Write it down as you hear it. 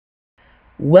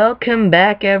Welcome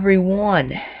back,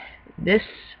 everyone. This,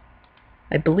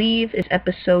 I believe, is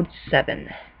episode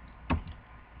 7.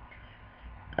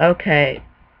 Okay,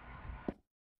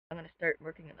 I'm gonna start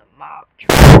working in the mob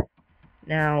tree.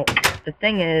 Now, the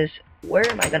thing is, where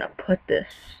am I gonna put this?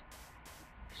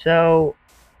 So,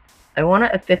 I want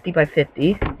it a 50 by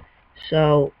 50,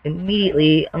 so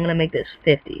immediately I'm gonna make this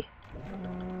 50.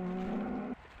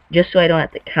 Just so I don't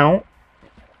have to count.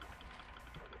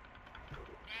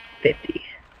 50.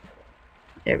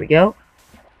 There we go.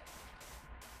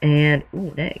 And,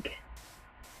 ooh, an egg.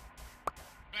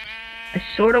 I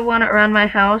sort of want it around my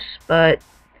house, but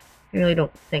I really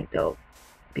don't think they'll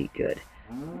be good.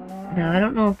 Now, I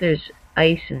don't know if there's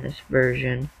ice in this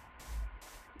version,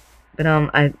 but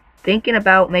I'm thinking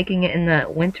about making it in the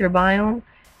winter biome,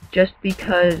 just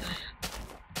because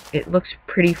it looks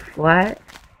pretty flat.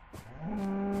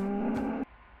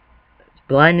 It's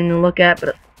blinding to look at, but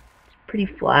it's pretty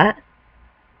flat.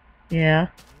 Yeah,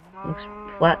 looks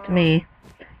flat to me.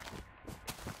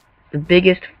 The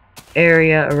biggest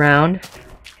area around.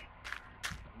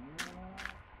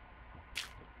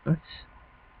 Let's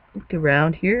look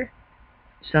around here.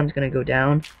 Sun's gonna go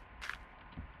down.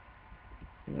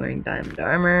 I'm wearing diamond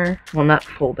armor. Well, not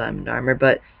full diamond armor,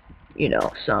 but you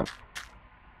know, some.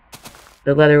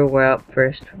 The leather will wear out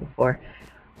first before.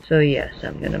 So yes,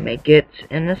 I'm gonna make it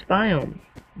in this biome.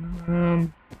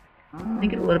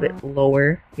 Make it a little bit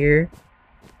lower here,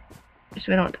 just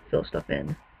so I don't have to fill stuff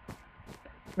in.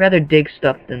 I'd rather dig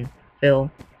stuff than fill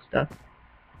stuff.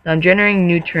 Now I'm generating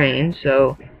new trains,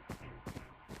 so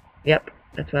yep,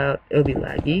 that's why it'll be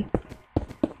laggy.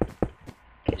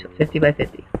 Okay, so 50 by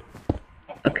 50.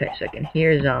 Okay, so I can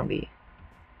hear a zombie.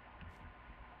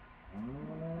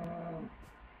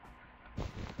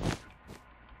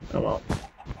 Oh well.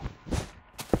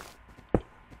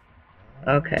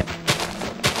 Okay.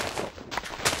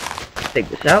 Let's dig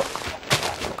this out.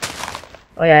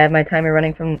 Oh yeah, I have my timer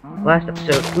running from last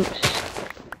episode. Oops.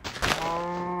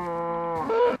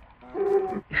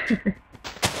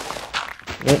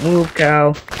 Won't move,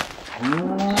 cow.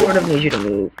 Sort of need you to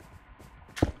move.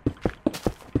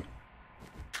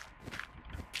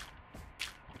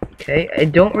 Okay, I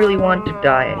don't really want to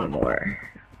die anymore.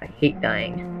 I hate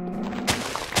dying.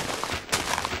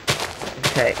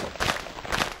 Okay.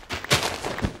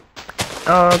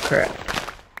 Oh crap.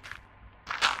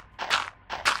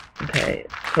 Okay,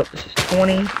 so this is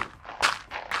 20.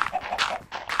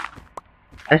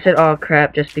 I said oh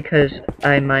crap just because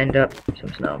I mined up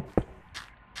some snow.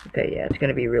 Okay, yeah, it's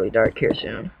gonna be really dark here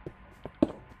soon.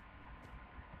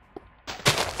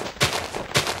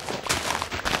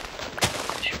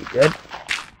 Should be good.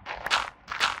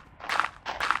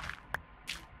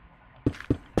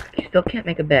 I still can't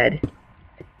make a bed.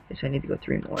 Okay, so I need to go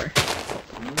 3 more.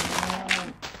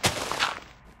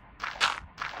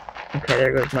 Okay,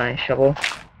 there goes my shovel.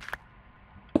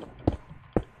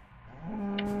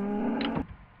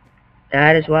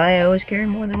 That is why I always carry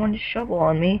more than one shovel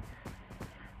on me.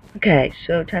 Okay,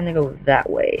 so time to go that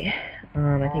way.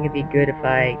 I think it'd be good if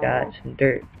I got some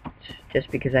dirt, just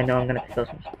because I know I'm gonna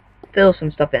fill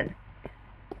some stuff in.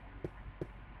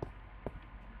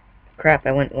 Crap,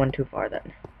 I went one too far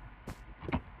then.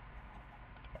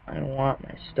 I don't want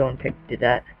my stone pick to do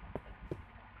that.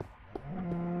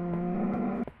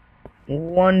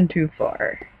 One too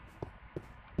far.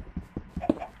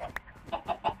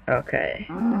 Okay.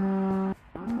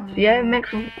 See, I make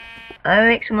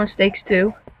some mistakes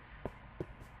too.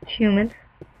 Humans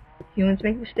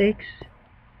make mistakes.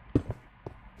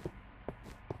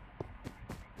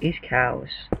 These cows.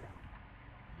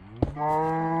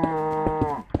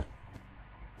 Come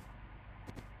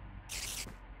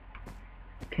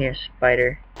here,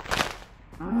 spider.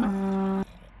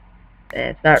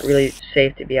 It's not really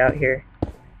safe to be out here.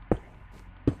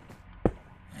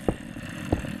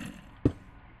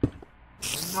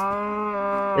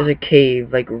 There's a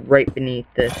cave, like, right beneath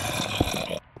this.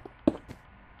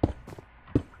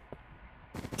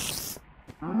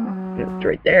 It's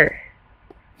right there.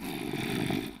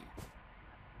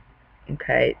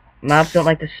 Okay. Mobs don't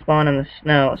like to spawn in the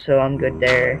snow, so I'm good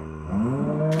there.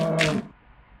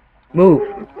 Move!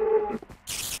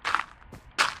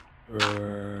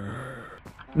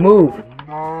 Move!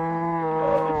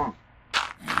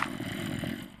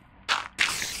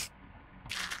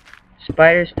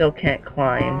 Spiders still can't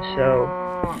climb, so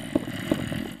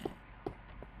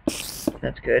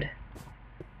that's good.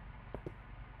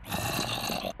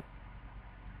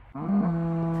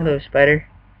 Hello, spider.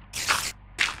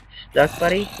 Stuck,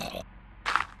 buddy?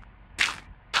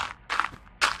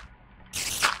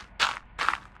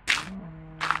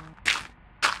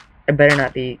 I better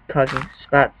not be causing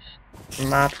spots for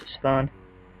mobs to spawn.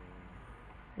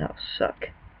 That'll suck.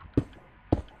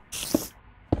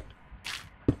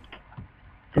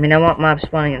 I mean, I want mobs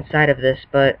spawning inside of this,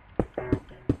 but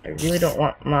I really don't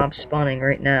want mobs spawning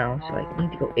right now, so I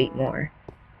need to go 8 more.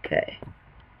 Okay.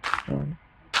 1.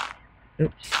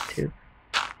 Oops, 2.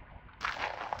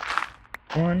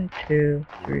 1, 2,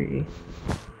 3,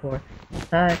 4,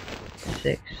 5,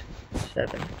 6,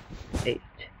 7, 8.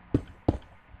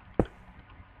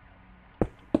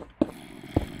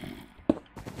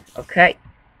 Okay.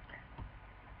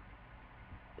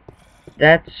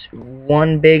 That's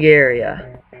one big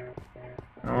area.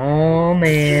 Oh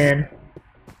man.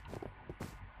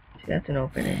 See, that's an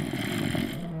opening.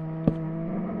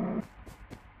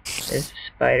 There's a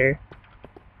spider.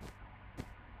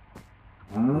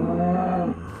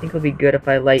 I think it'll be good if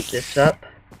I light this up.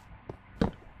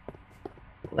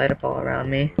 Light up all around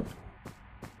me.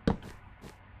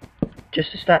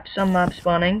 Just to stop some mob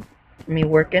spawning from me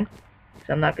working. Because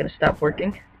I'm not going to stop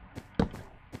working.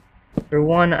 For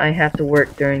one, I have to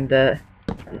work during the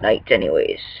night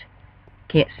anyways.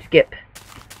 Can't skip.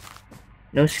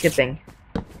 No skipping.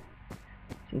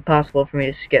 It's impossible for me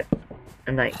to skip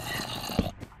a night.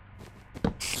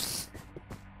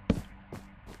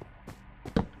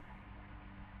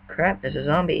 Crap, there's a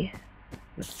zombie.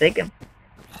 Let's take him.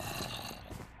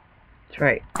 That's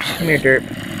right. Come here,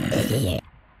 derp.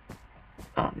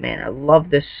 Oh man, I love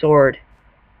this sword.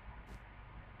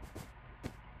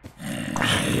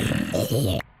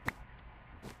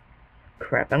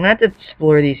 Crap, I'm gonna have to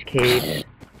explore these caves.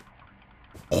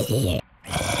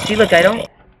 See, look, I don't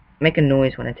make a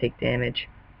noise when I take damage.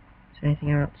 Is there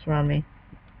anything else around me?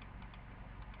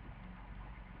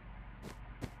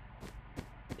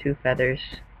 2 feathers.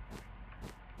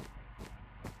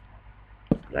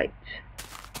 Light.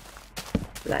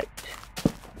 Light.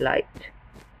 Light.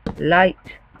 Light.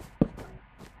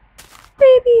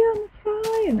 Baby, I'm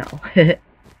fire. No.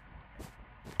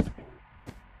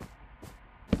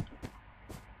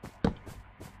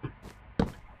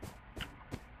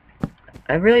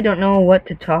 I really don't know what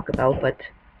to talk about, but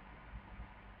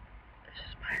there's a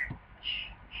spider. Shh,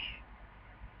 shh.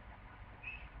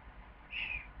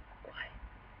 Quiet.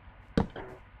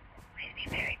 Please be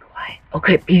very quiet.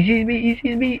 Okay, he sees me, he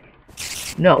sees me.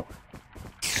 No.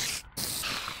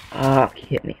 Ah, he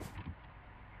hit me.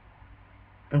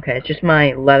 Okay, it's just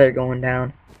my leather going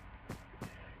down.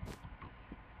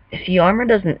 See, armor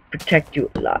doesn't protect you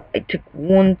a lot. I took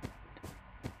 1...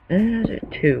 is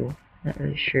it 2? Not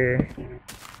really sure.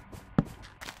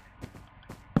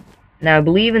 Now, I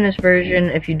believe in this version,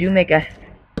 if you do make a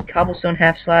cobblestone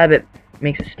half slab, it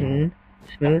makes a smooth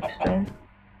stone.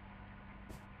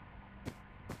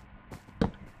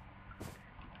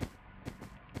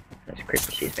 That's a creeper,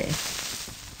 excuse me.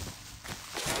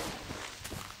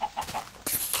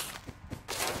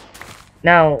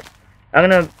 Now, I'm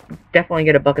gonna definitely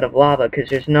get a bucket of lava, because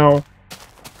there's no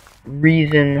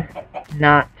reason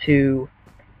not to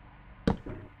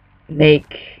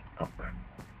make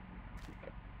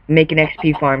an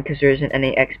XP farm, because there isn't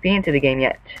any XP into the game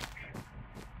yet.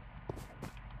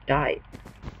 Die.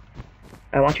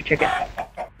 I want your chicken.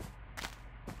 I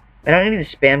don't need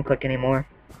to spam click anymore.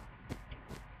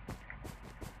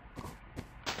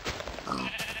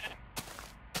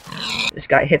 This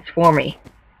guy hits for me.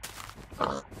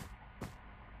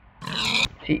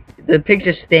 See, the pigs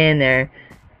just stand there.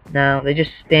 Now, they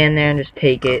just stand there and just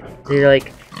take it. They're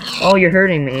like, oh, you're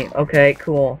hurting me. Okay,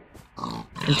 cool.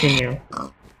 Continue.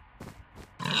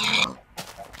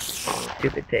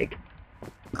 Stupid pig.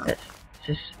 That's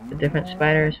just a different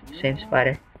spider, same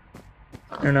spider.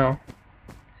 I don't know.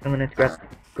 So I'm gonna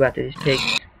go after these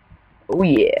pigs. Oh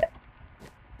yeah.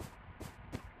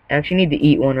 I actually need to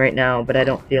eat one right now, but I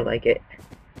don't feel like it.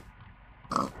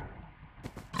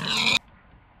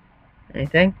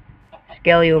 Anything?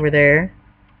 Skelly over there.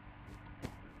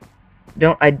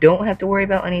 I don't have to worry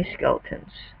about any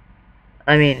skeletons.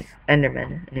 I mean,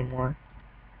 Endermen anymore.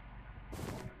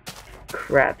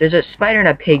 Crap, there's a spider and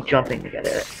a pig jumping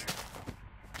together.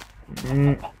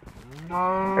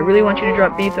 I really want you to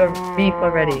drop beef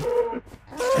already.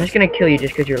 I'm just gonna kill you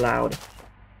just because you're loud.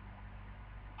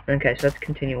 Okay, so let's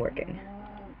continue working.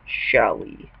 Shall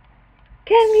we?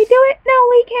 Can we do it? No,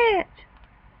 we can't!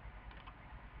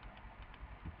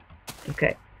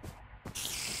 Okay.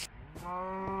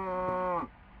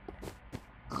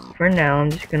 For now, I'm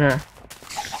just gonna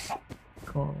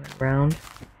go all the way around.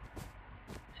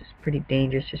 This is pretty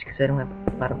dangerous just because I don't have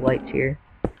a lot of lights here.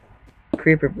 If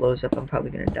creeper blows up, I'm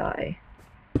probably gonna die.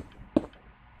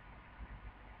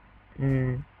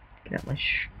 Get out my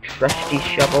trusty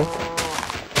shovel.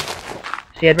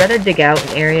 See, I'd rather dig out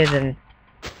an area than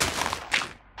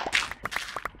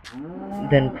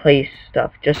than place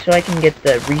stuff, just so I can get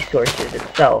the resources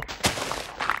itself.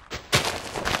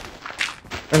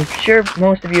 I'm sure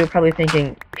most of you are probably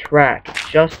thinking, track, it's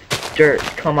just dirt,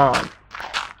 come on.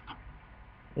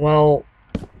 Well,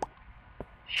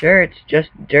 sure, it's just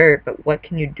dirt, but what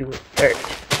can you do with dirt?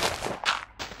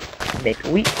 Make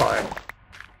a wheat farm.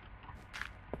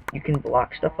 You can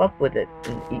block stuff up with it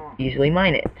and easily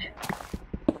mine it.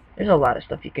 There's a lot of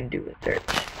stuff you can do with dirt.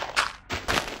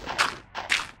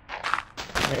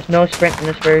 There's no sprint in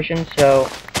this version, so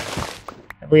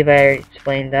I believe I already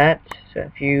explained that. So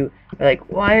if you are like,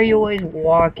 why are you always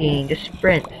walking? Just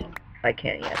sprint. I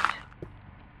can't yet.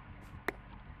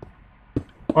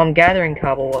 Well, I'm gathering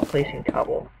cobble while placing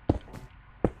cobble.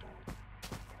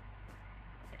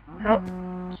 How?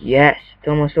 Yes, it's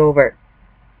almost over.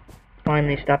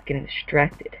 Finally, stop getting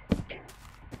distracted.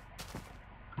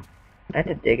 I have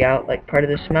to dig out like part of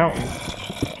this mountain.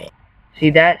 See,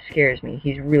 that scares me.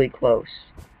 He's really close.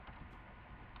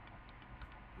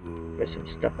 There's some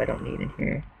stuff I don't need in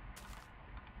here.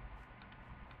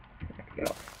 There we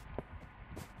go.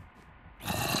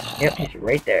 Yep, he's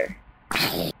right there.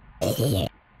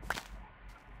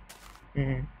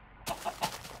 Is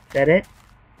that it?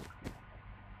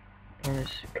 There's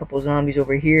a couple zombies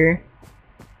over here.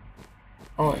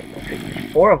 Oh,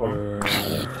 there's 4 of them.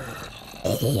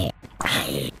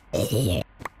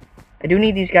 I do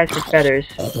need these guys for feathers,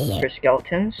 for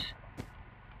skeletons.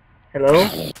 Hello?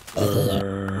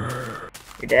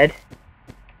 You're dead.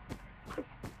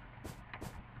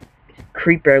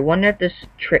 Creeper, I wonder if this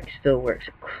trick still works.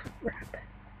 Crap.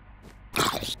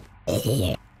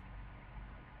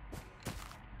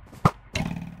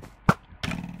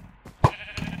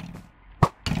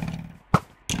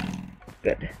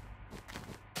 Good.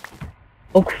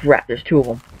 Oh crap, there's 2 of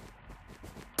them.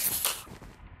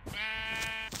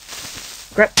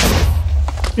 Crap.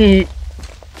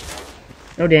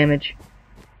 No damage.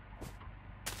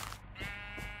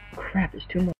 Crap, there's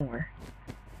 2 more.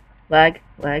 Lag.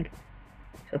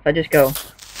 So if I just go...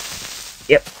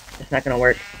 Yep, it's not gonna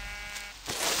work.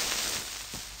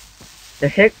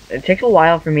 It takes a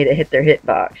while for me to hit their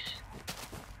hitbox.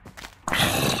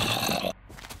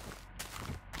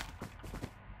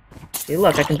 See,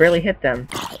 look, I can barely hit them.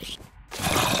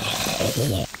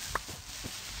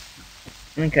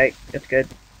 Okay, that's good.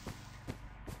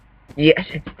 Yes,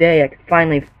 it's day. I can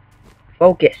finally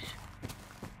focus.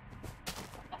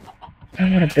 I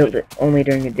want to build it only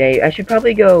during the day. I should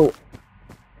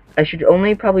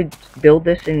only probably build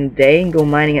this in the day and go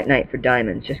mining at night for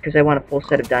diamonds, just because I want a full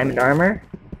set of diamond armor.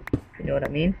 You know what I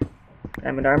mean?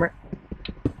 Diamond armor.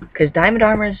 Because diamond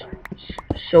armor is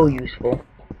so useful.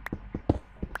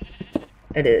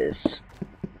 It is.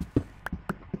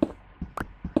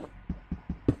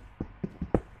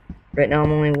 Right now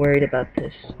I'm only worried about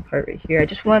this part right here. I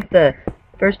just want the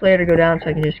first layer to go down so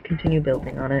I can just continue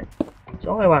building on it. That's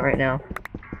all I want right now.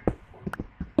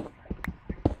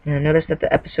 And I noticed that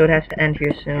the episode has to end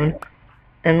here soon.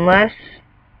 Unless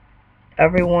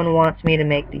everyone wants me to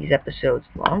make these episodes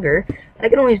longer, I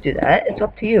can always do that. It's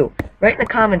up to you. Write in the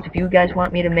comments if you guys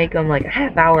want me to make them like a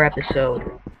half-hour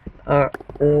episode.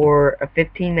 Or a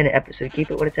 15-minute episode.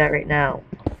 Keep it what it's at right now.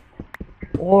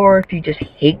 Or if you just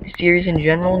hate the series in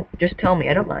general, just tell me.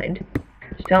 I don't mind.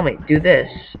 Just tell me, do this,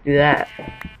 do that.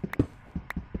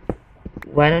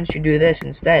 Why don't you do this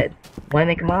instead? Why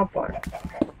make a mob farm?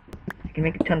 You can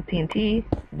make a ton of TNT,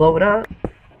 blow it up.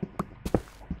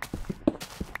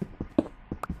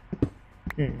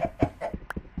 I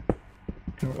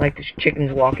don't like this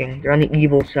chickens walking. They're on the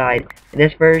evil side. In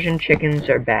this version, chickens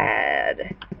are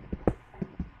bad.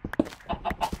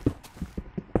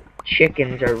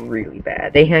 Chickens are really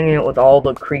bad. They hang out with all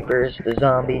the creepers, the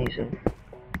zombies, and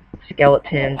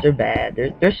skeletons. They're bad.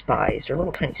 They're spies. They're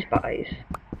little tiny spies.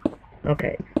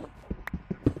 Okay.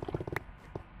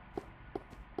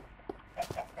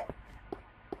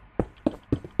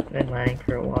 Been mining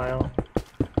for a while.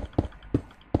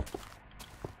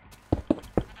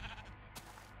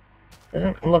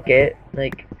 Doesn't look like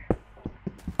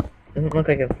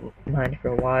I've mined for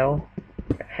a while.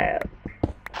 I have.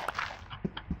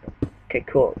 Okay,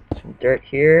 cool. Some dirt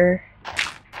here.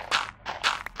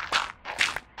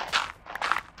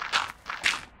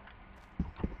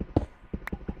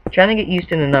 Trying to get used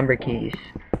to the number keys.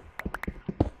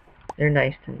 They're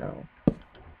nice to know.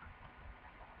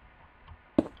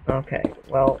 Okay,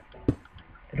 well,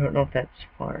 I don't know if that's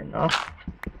far enough.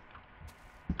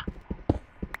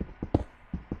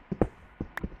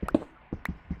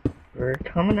 We're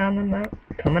coming out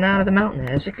of the mountain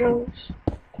as it goes.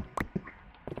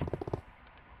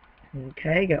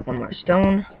 Okay, got one more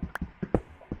stone.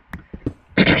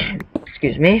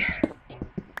 Excuse me.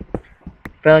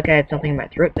 felt like I had something in my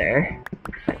throat there.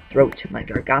 My throat, my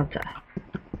garganta.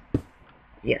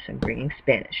 Yes, I'm bringing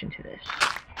Spanish into this.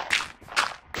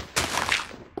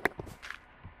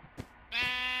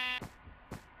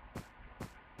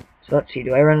 So let's see,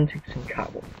 do I run into some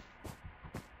cobble?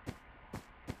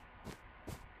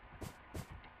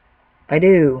 I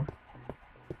do.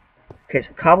 Okay,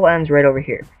 so cobble ends right over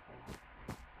here.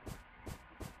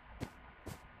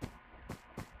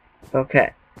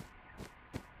 Okay.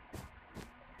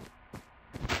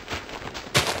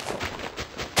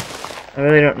 I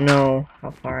really don't know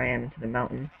how far I am into the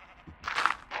mountain.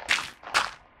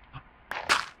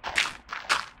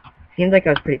 Seems like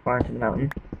I was pretty far into the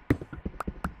mountain.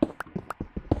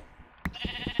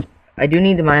 I do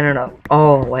need the miner not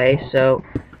all the way, so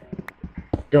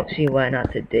don't see why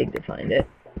not to dig to find it.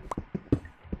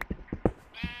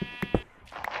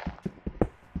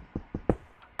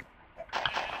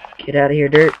 Get out of here,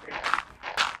 dirt.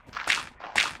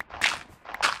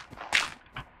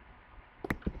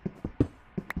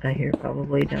 I hear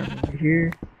probably down over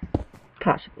here.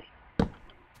 Possibly.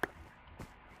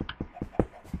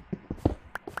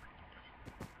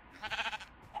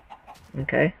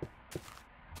 Okay.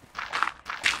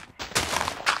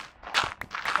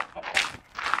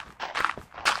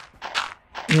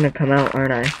 I'm gonna come out,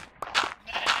 aren't I?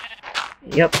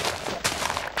 Yep.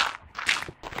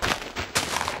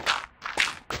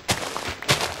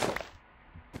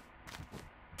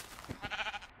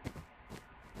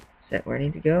 Is that where I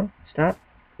need to go? Stop.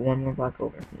 One more block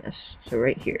over from this. So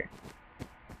right here.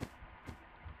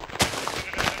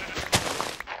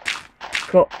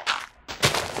 Cool.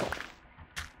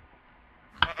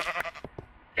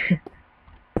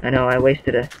 I know, I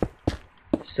wasted a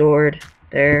sword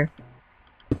there.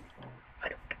 I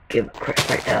don't give a crap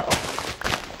right now.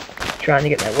 Trying to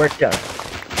get my work done.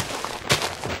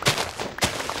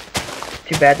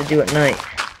 Too bad to do at night.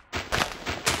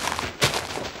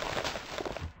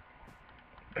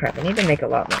 Crap, I need to make a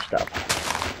lot more stuff.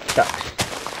 Sucks.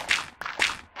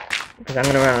 Because I'm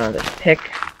gonna run out of this pick.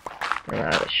 I'm gonna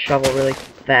run out of this shovel really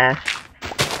fast.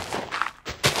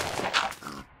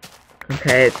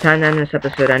 Okay, it's time to end this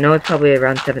episode. I know it's probably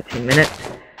around 17 minutes.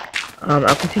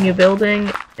 I'll continue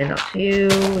building, and I'll see you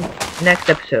next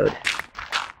episode.